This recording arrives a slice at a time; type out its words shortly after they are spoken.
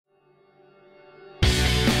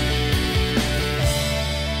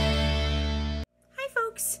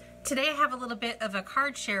Today I have a little bit of a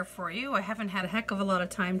card share for you. I haven't had a heck of a lot of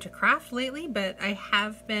time to craft lately, but I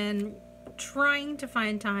have been trying to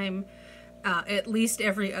find time at least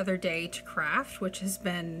every other day to craft, which has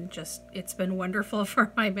been it's been wonderful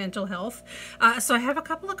for my mental health. So I have a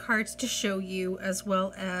couple of cards to show you, as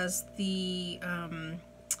well as the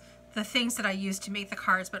things that I use to make the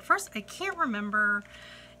cards. But first, I can't remember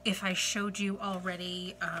if I showed you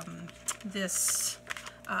already this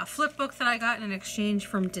flip book that I got in exchange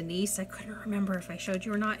from Denise. I couldn't remember if I showed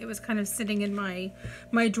you or not. It was kind of sitting in my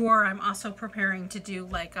drawer. I'm also preparing to do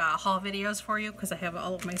like haul videos for you because I have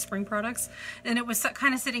all of my spring products, and it was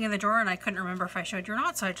kind of sitting in the drawer and I couldn't remember if I showed you or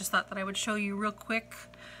not, so I just thought that I would show you real quick,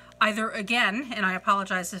 either again, and I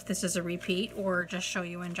apologize if this is a repeat, or just show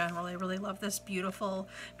you in general. I really love this beautiful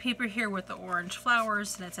paper here with the orange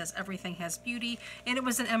flowers, and it says everything has beauty, and it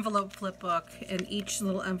was an envelope flip book, and each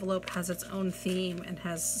little envelope has its own theme and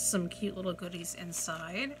has some cute little goodies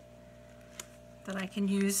inside that I can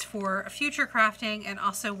use for future crafting. And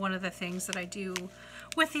also, one of the things that I do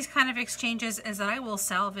with these kind of exchanges is that I will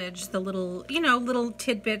salvage the little, little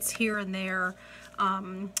tidbits here and there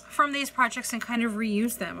from these projects and kind of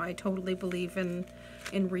reuse them. I totally believe in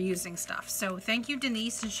reusing stuff. So thank you,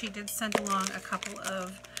 Denise, and she did send along a couple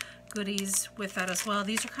of goodies with that as well.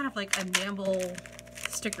 These are kind of like enamel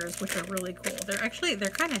stickers, which are really cool. They're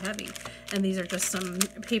kind of heavy, and these are just some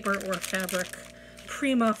paper or fabric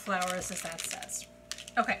prima flowers, as that says.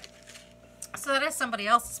 Okay, so that is somebody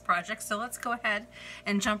else's project, so let's go ahead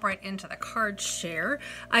and jump right into the card share.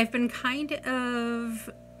 I've been kind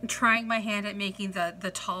of trying my hand at making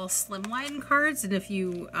the tall slimline cards, and if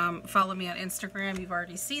you follow me on Instagram, you've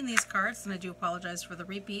already seen these cards, and I do apologize for the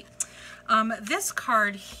repeat. This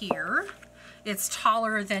card here, it's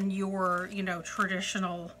taller than your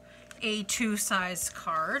traditional A2 size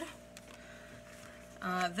card.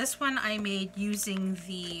 This one I made using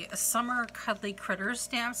the Summer Cuddly Critters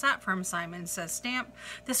stamp set from Simon Says Stamp.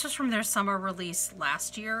 This was from their summer release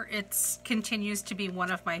last year. It continues to be one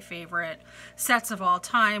of my favorite sets of all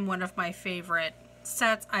time, one of my favorite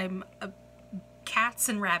sets. Cats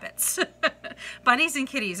and rabbits. Bunnies and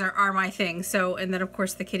kitties are my thing. So, and then of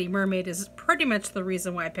course the kitty mermaid is pretty much the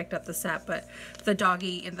reason why I picked up the set, but the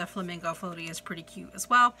doggy in the flamingo floaty is pretty cute as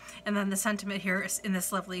well. And then the sentiment here is in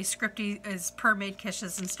this lovely scripty is Mermaid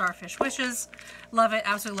Kisses and Starfish Wishes. Love it,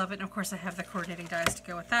 absolutely love it. And of course I have the coordinating dies to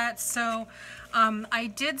go with that. So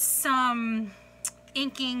I did some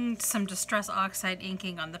inking, some Distress Oxide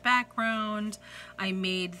inking on the background. I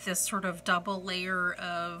made this sort of double layer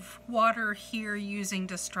of water here using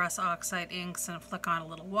Distress Oxide inks and flick on a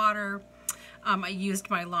little water. I used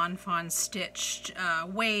my Lawn Fawn stitched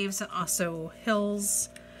waves and also hills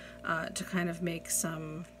to kind of make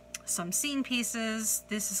some scene pieces.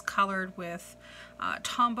 This is colored with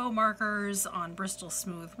Tombow markers on Bristol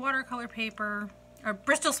Smooth watercolor paper, or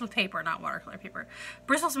Bristol Smooth paper, not watercolor paper,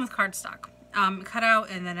 Bristol Smooth cardstock. Cut out,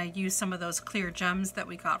 and then I used some of those clear gems that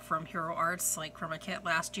we got from Hero Arts, like from a kit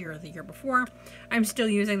last year or the year before. I'm still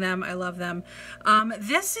using them. I love them.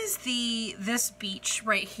 This is this beach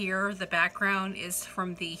right here. The background is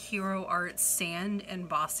from the Hero Arts sand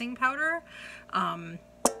embossing powder. And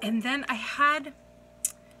then I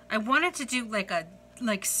wanted to do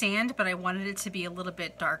like sand, but I wanted it to be a little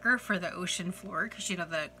bit darker for the ocean floor, because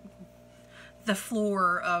the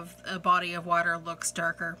floor of a body of water looks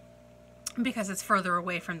darker because it's further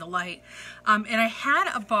away from the light. And I had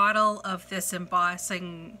a bottle of this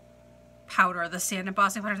embossing powder, the sand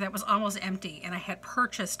embossing powder, that was almost empty, and I had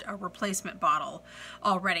purchased a replacement bottle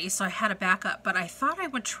already, so I had a backup. But I thought I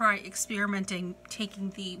would try experimenting,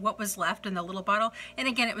 taking what was left in the little bottle, and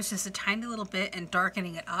again, it was just a tiny little bit, and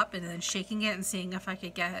darkening it up and then shaking it and seeing if I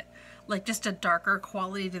could get like just a darker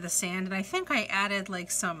quality to the sand. And I think I added like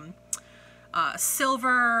some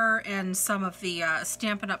silver and some of the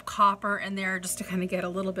Stampin' Up! Copper in there, just to kind of get a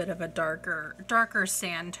little bit of a darker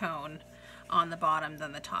sand tone on the bottom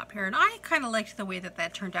than the top here. And I kind of liked the way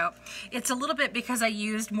that turned out. It's a little bit, because I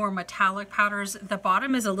used more metallic powders, the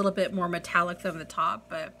bottom is a little bit more metallic than the top,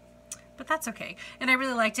 but that's okay. And I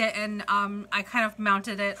really liked it, and I kind of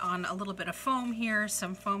mounted it on a little bit of foam here,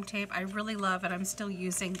 some foam tape. I really love it. I'm still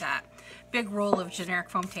using that big roll of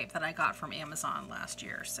generic foam tape that I got from Amazon last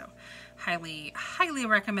year. So highly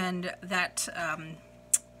recommend that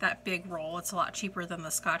that big roll. It's a lot cheaper than the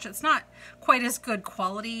Scotch. It's not quite as good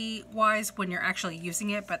quality wise when you're actually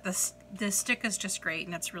using it, but the stick is just great,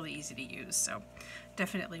 and it's really easy to use. So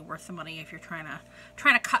definitely worth the money if you're trying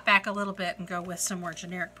to cut back a little bit and go with some more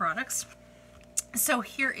generic products. So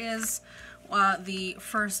here is the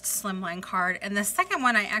first slimline card, and the second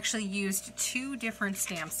one I actually used two different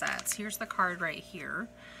stamp sets. Here's the card right here.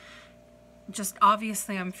 just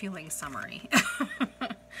obviously I'm feeling summery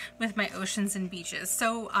with my oceans and beaches.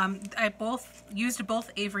 So I used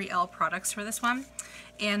both Avery Elle products for this one.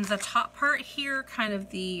 And the top part here, kind of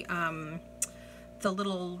the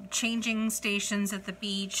little changing stations at the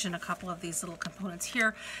beach and a couple of these little components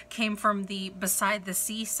here came from the Beside the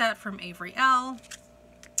Sea set from Avery Elle.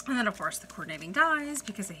 And then, of course, the coordinating dies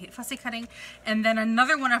because I hate fussy cutting. And then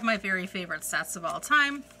another one of my very favorite sets of all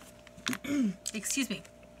time, excuse me,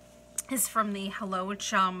 is from the Hello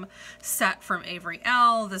Chum set from Avery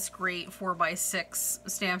Elle. This great 4x6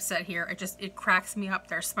 stamp set here. It cracks me up.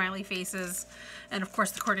 Their smiley faces. And, of course,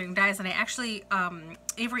 the coordinating dies. And I actually,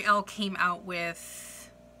 Avery Elle came out with,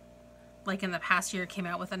 like in the past year, came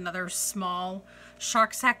out with another small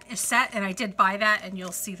shark set. And I did buy that, and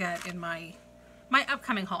you'll see that in my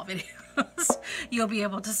upcoming haul videos. You'll be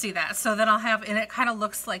able to see that. So then I'll have, and it kind of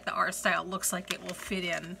looks like the art style looks like it will fit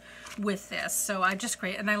in with this. So I just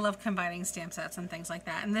great, and I love combining stamp sets and things like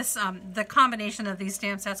that. And this, the combination of these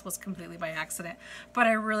stamp sets was completely by accident, but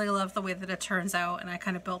I really love the way that it turns out, and I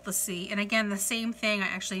kind of built the sea. And again, the same thing, I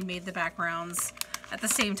actually made the backgrounds at the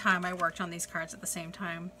same time. I worked on these cards at the same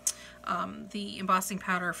time. The embossing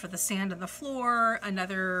powder for the sand and the floor,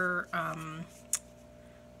 another,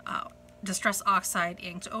 Distress Oxide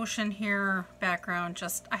Inked Ocean here, background.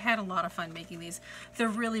 Just, I had a lot of fun making these. They're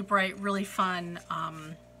really bright, really fun.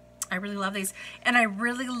 I really love these. And I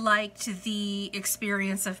really liked the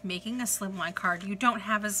experience of making a slimline card. You don't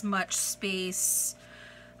have as much space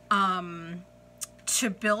to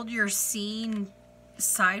build your scene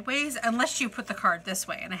sideways unless you put the card this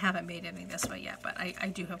way, and I haven't made any this way yet, but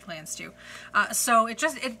I do have plans to. So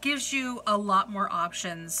it gives you a lot more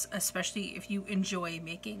options, especially if you enjoy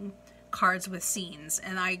making cards with scenes,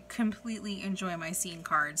 and I completely enjoy my scene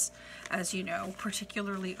cards, as you know,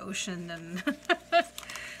 particularly ocean and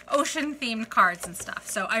ocean themed cards and stuff.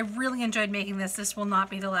 So I really enjoyed making this. This will not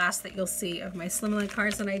be the last that you'll see of my slimline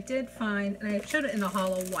cards. And I did find, and I showed it in the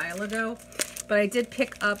haul a while ago, but I did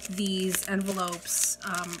pick up these envelopes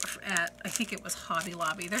at, I think it was Hobby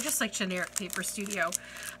Lobby. They're just like generic Paper Studio.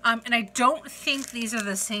 And I don't think these are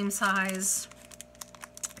the same size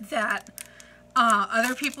that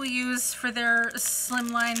other people use for their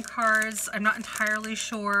slimline cards. I'm not entirely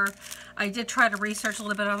sure. I did try to research a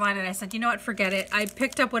little bit online, and I said, you know what, forget it. I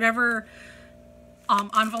picked up whatever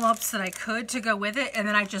envelopes that I could to go with it, and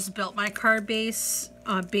then I just built my card base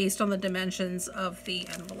based on the dimensions of the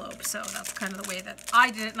envelope. So that's kind of the way that I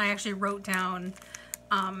did it, and I actually wrote down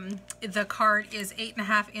the card is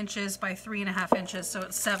 8.5 inches by 3.5 inches, so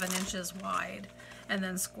it's 7 inches wide, and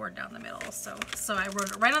then scored down the middle. So I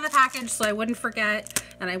wrote it right on the package so I wouldn't forget,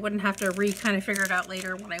 and I wouldn't have to kind of figure it out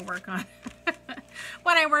later when I work on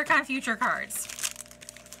when I work on future cards.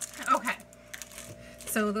 Okay,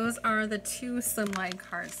 so those are the two slimline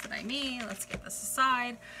cards that I made. Let's get this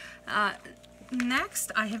aside.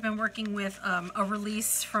 Next, I have been working with a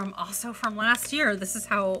release from last year. This is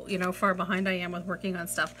how, you know, far behind I am with working on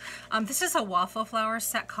stuff. This is a waffle flower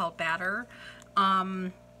set called Batter.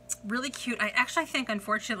 Really cute. I actually think,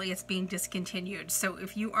 unfortunately, it's being discontinued. So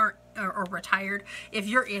if you aren't, or retired, if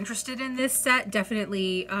you're interested in this set,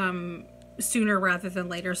 definitely sooner rather than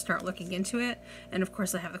later start looking into it. And of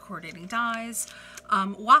course I have the coordinating dies.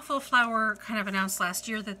 Waffle Flower kind of announced last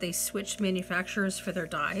year that they switched manufacturers for their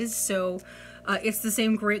dies. So it's the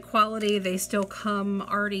same great quality. They still come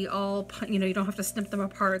already all, you know, you don't have to snip them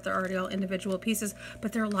apart. They're already all individual pieces,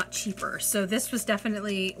 but they're a lot cheaper. So this was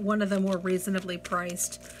definitely one of the more reasonably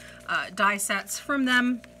priced die sets from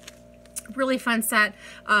them. Really fun set.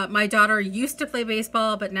 My daughter used to play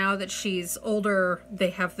baseball, but now that she's older,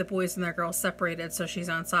 they have the boys and the girls separated, so she's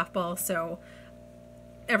on softball. So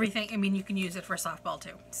everything, I mean, you can use it for softball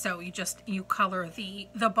too. So you color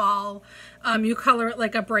the ball, you color it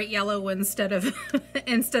like a bright yellow instead of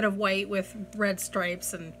instead of white with red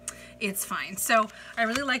stripes, and it's fine. So I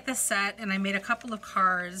really like this set, and I made a couple of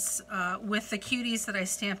cards with the cuties that I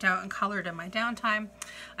stamped out and colored in my downtime.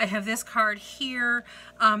 I have this card here.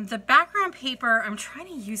 The background paper, I'm trying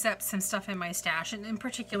to use up some stuff in my stash, and in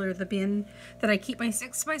particular the bin that I keep my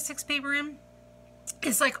 6x6 paper in.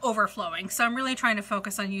 It's like overflowing, so I'm really trying to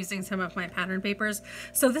focus on using some of my pattern papers.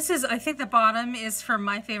 So this is, I think the bottom is from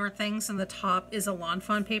My Favorite Things and the top is a Lawn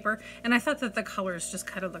Fawn paper, and I thought that the colors just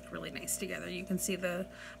kind of looked really nice together. You can see the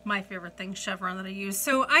My Favorite Things chevron that I used.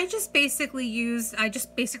 So I just basically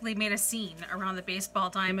made a scene around the baseball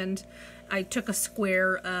diamond. I took a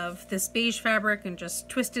square of this beige fabric and just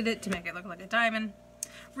twisted it to make it look like a diamond.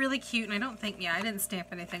 Really cute, and I don't think, yeah, I didn't stamp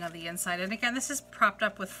anything on the inside. And again, this is propped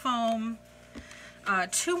up with foam.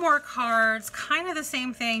 2 more cards, kind of the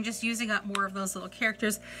same thing, just using up more of those little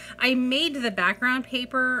characters. I made the background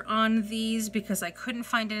paper on these because I couldn't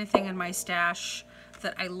find anything in my stash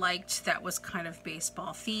that I liked that was kind of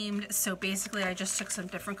baseball themed. So basically I just took some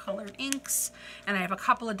different colored inks, and I have a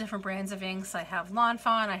couple of different brands of inks. I have Lawn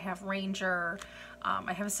Fawn, I have Ranger,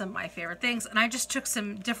 I have some of my favorite things, and I just took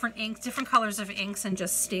some different inks, different colors of inks, and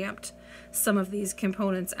just stamped some of these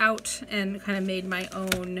components out and kind of made my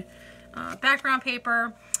own background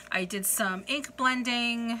paper. I did some ink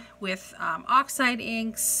blending with oxide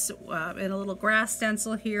inks and a little grass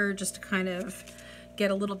stencil here just to kind of get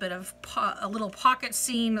a little bit of a little pocket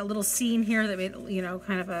scene, a little scene here that made, you know,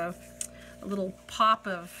 kind of a little pop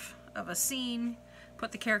of a scene.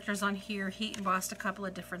 Put the characters on here, heat embossed a couple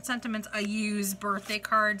of different sentiments. I use birthday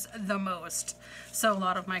cards the most, so a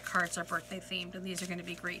lot of my cards are birthday themed, and these are going to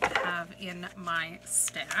be great to have in my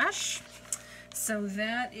stash. So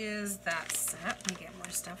that is that set. Let me get more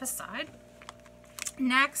stuff aside.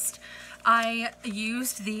 Next, I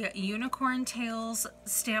used the Unicorn Tales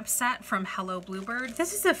stamp set from Hello Bluebird.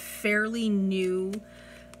 This is a fairly new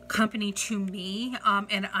company to me,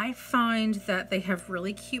 and I find that they have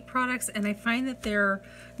really cute products, and I find that they're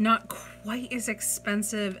not quite as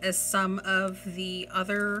expensive as some of the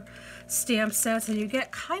other stamp sets, and you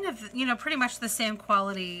get kind of, you know, pretty much the same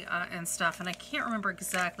quality and stuff. And I can't remember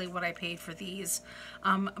exactly what I paid for these,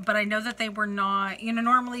 but I know that they were not, you know,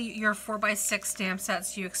 normally your 4x6 stamp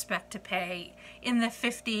sets you expect to pay in the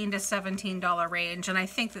 $15 to $17 range, and I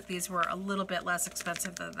think that these were a little bit less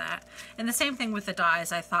expensive than that. And the same thing with the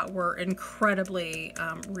dies, I thought were incredibly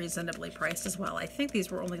reasonably priced as well. I think these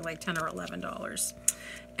were only like $10 or $11.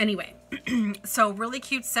 Anyway, so really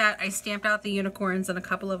cute set. I stamped out the unicorns and a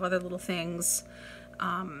couple of other little things,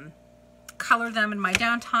 colored them in my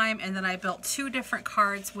downtime, and then I built 2 different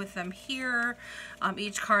cards with them here.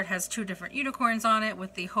 Each card has 2 different unicorns on it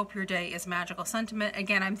with the Hope Your Day is Magical sentiment.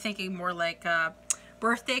 Again, I'm thinking more like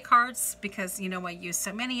birthday cards because, you know, I use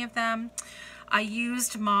so many of them. I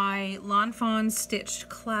used my Lawn Fawn stitched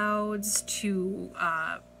clouds to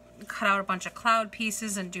cut out a bunch of cloud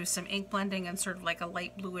pieces and do some ink blending and sort of like a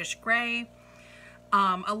light bluish gray.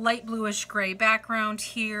 A light bluish gray background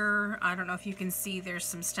here. I don't know if you can see there's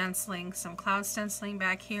some stenciling, some cloud stenciling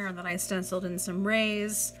back here, and then I stenciled in some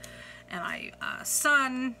rays. And I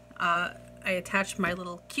attached my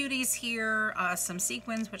little cuties here, some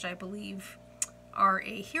sequins, which I believe are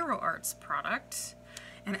a Hero Arts product.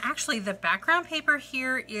 And actually the background paper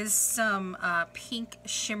here is some pink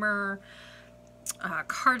shimmer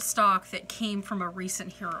cardstock that came from a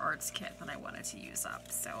recent Hero Arts kit that I wanted to use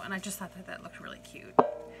up. So, and I just thought that that looked really cute.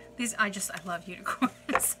 These, I love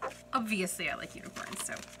unicorns. Obviously I like unicorns,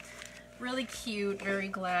 so really cute. Very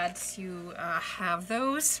glad to have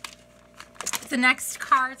those. The next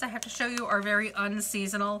cards I have to show you are very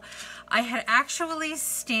unseasonal. I had actually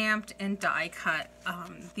stamped and die cut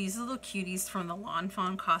these little cuties from the Lawn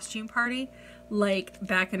Fawn costume party like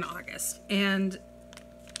back in August, and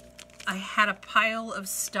I had a pile of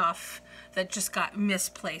stuff that just got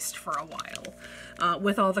misplaced for a while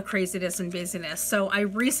with all the craziness and busyness. So I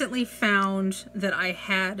recently found that I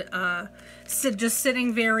had just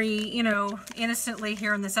sitting very, you know, innocently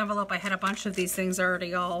here in this envelope. I had a bunch of these things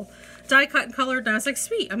already all die cut and colored, and I was like,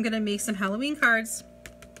 sweet, I'm gonna make some Halloween cards.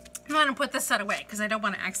 I'm gonna put this set away because I don't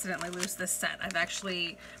want to accidentally lose this set. I've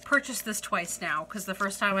actually purchased this twice now because the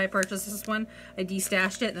first time I purchased this one, I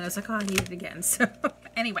destashed it and I was like, oh, I need it again. So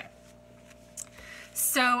anyway.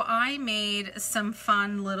 So I made some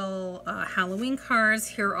fun little Halloween cards.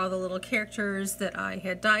 Here are all the little characters that I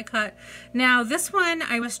had die cut. Now this one,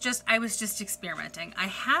 I was just experimenting. I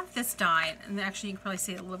have this die, and actually you can probably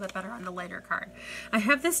see it a little bit better on the lighter card. I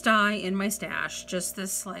have this die in my stash, just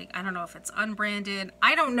this, like, I don't know if it's unbranded.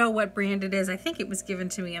 I don't know what brand it is. I think it was given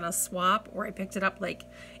to me in a swap, or I picked it up like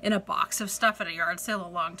in a box of stuff at a yard sale a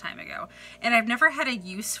long time ago. And I've never had a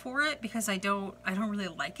use for it because I don't really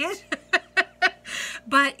like it.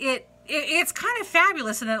 But it's kind of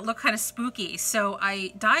fabulous, and it looked kind of spooky. So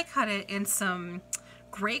I die cut it in some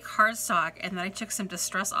gray cardstock, and then I took some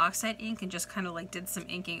Distress Oxide ink and just kind of like did some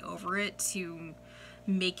inking over it to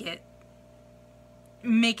make it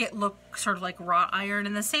look sort of like wrought iron.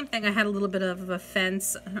 And the same thing, I had a little bit of a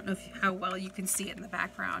fence. I don't know how well you can see it in the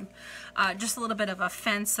background. Just a little bit of a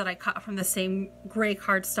fence that I cut from the same gray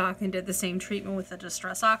cardstock and did the same treatment with the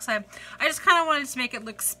Distress Oxide. I just kind of wanted to make it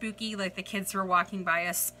look spooky, like the kids were walking by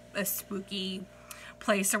a spooky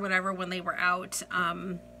place or whatever when they were out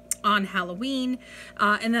on Halloween.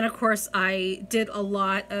 And then of course I did a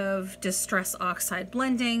lot of Distress Oxide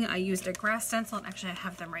blending. I used a grass stencil, and actually I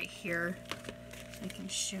have them right here. I can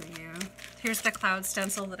show you. Here's the cloud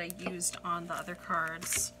stencil that I used on the other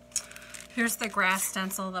cards. Here's the grass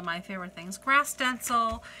stencil, my favorite things. Grass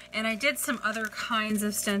stencil, and I did some other kinds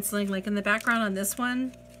of stenciling, like in the background on this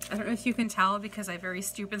one. I don't know if you can tell because I very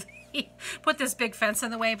stupidly put this big fence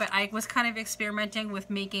in the way, but I was kind of experimenting with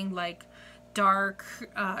making like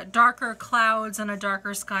darker clouds and a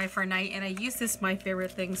darker sky for night, and I used this My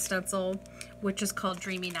Favorite Things stencil, which is called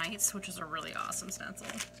Dreamy Nights, which is a really awesome stencil.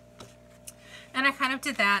 And I kind of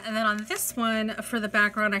did that, and then on this one, for the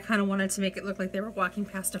background, I kind of wanted to make it look like they were walking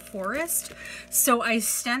past a forest. So I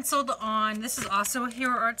stenciled on, this is also a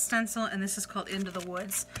Hero Art stencil, and this is called Into the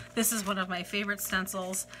Woods. This is one of my favorite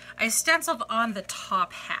stencils. I stenciled on the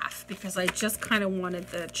top half because I just kind of wanted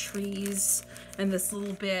the trees and this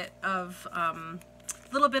little bit of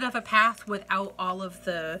a path without all of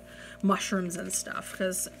the mushrooms and stuff,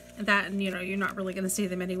 because that, you know, you're not really going to see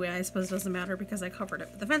them anyway. I suppose it doesn't matter because I covered it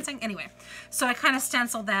with the fencing. Anyway, so I kind of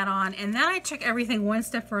stenciled that on, and then I took everything one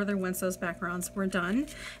step further once those backgrounds were done,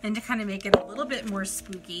 and to kind of make it a little bit more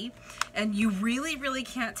spooky. And you really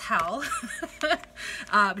can't tell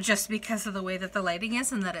just because of the way that the lighting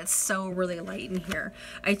is and that it's so really light in here.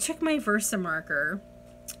 I took my Versamarker,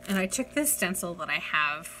 and I took this stencil that I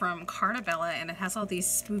have from Cartabella, and it has all these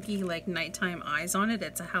spooky, like, nighttime eyes on it.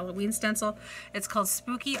 It's a Halloween stencil. It's called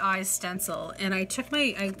Spooky Eyes Stencil. And I took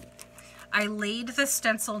my, I laid the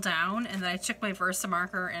stencil down, and then I took my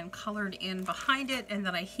Versamarker and colored in behind it, and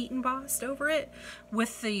then I heat embossed over it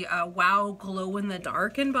with the Wow Glow in the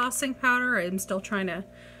Dark embossing powder. I'm still trying to...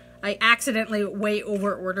 I accidentally way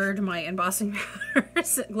over ordered my embossing powder,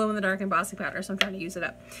 glow in the dark embossing powder, so I'm trying to use it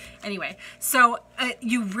up. Anyway, so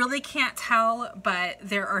you really can't tell, but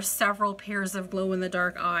there are several pairs of glow in the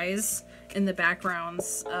dark eyes in the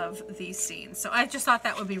backgrounds of these scenes. So I just thought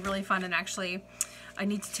that would be really fun, and actually I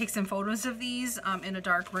need to take some photos of these in a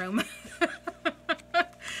dark room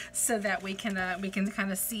so that we can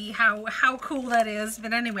kind of see how cool that is.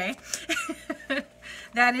 But anyway.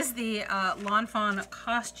 That is the Lawn Fawn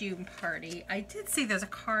costume party. I did see there's a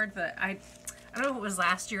card that I don't know if it was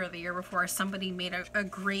last year or the year before, somebody made a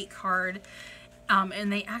great card,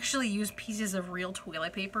 and they actually used pieces of real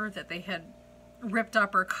toilet paper that they had ripped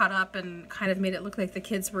up or cut up and kind of made it look like the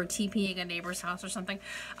kids were TPing a neighbor's house or something.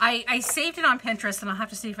 I saved it on Pinterest, and I'll have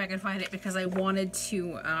to see if I can find it because I wanted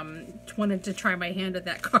to try my hand at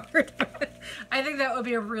that card. I think that would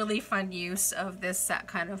be a really fun use of this set,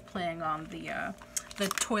 kind of playing on the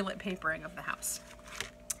toilet papering of the house.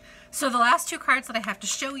 So the last two cards that I have to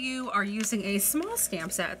show you are using a small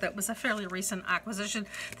stamp set that was a fairly recent acquisition.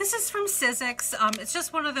 This is from Sizzix. It's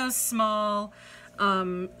just one of those small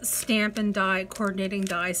stamp and die, coordinating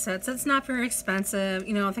die sets. It's not very expensive.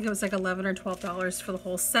 You know, I think it was like $11 or $12 for the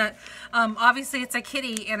whole set. Obviously it's a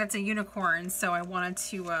kitty and it's a unicorn, so I wanted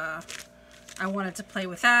to play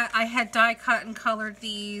with that. I had die cut and colored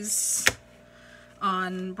these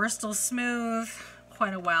on Bristol Smooth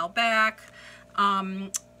quite a while back.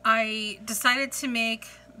 I decided to make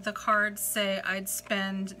the card say I'd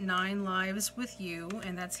spend 9 lives with you,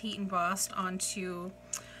 and that's heat embossed onto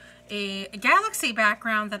a galaxy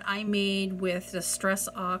background that I made with Distress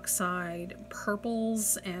Oxide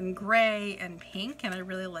purples and gray and pink, and I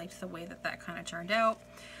really liked the way that kind of turned out.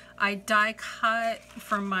 I die cut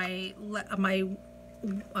from my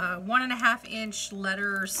 1.5 inch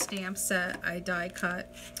letter stamp set. I die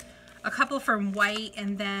cut a couple from white,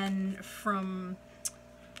 and then from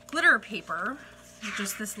glitter paper,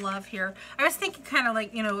 just this love here. I was thinking kind of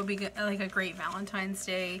like, you know, it would be good, like a great Valentine's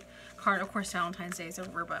Day card. Of course, Valentine's Day is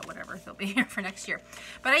over, but whatever, they'll be here for next year.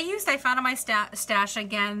 But I found in my stash,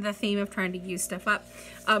 again, the theme of trying to use stuff up,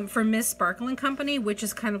 from Ms. Sparkle & Company, which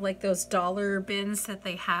is kind of like those dollar bins that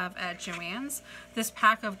they have at Joann's. This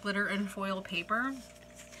pack of glitter and foil paper.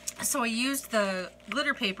 So I used the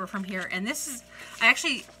glitter paper from here, and this is, I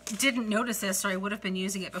actually didn't notice this, or I would have been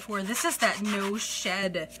using it before. This is that no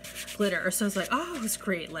shed glitter. So it's like, oh, it was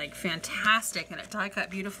great, like fantastic, and it die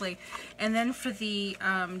cut beautifully. And then for the,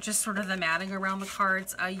 just sort of the matting around the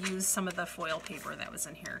cards, I used some of the foil paper that was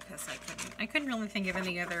in here, because I couldn't really think of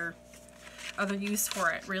any other use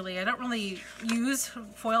for it, really. I don't really use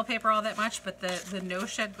foil paper all that much, but the no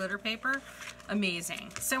shed glitter paper,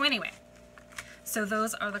 amazing. So anyway. So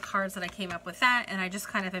those are the cards that I came up with that, and I just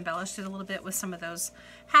kind of embellished it a little bit with some of those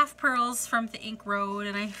half pearls from the Ink Road,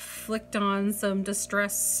 and I flicked on some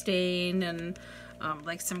Distress Stain and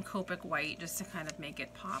like some Copic White just to kind of make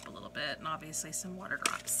it pop a little bit, and obviously some water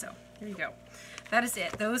drops. So there you go. That is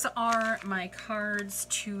it. Those are my cards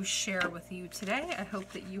to share with you today. I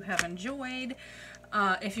hope that you have enjoyed.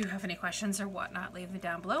 If you have any questions or whatnot, leave them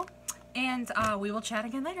down below, and we will chat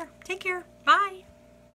again later. Take care. Bye.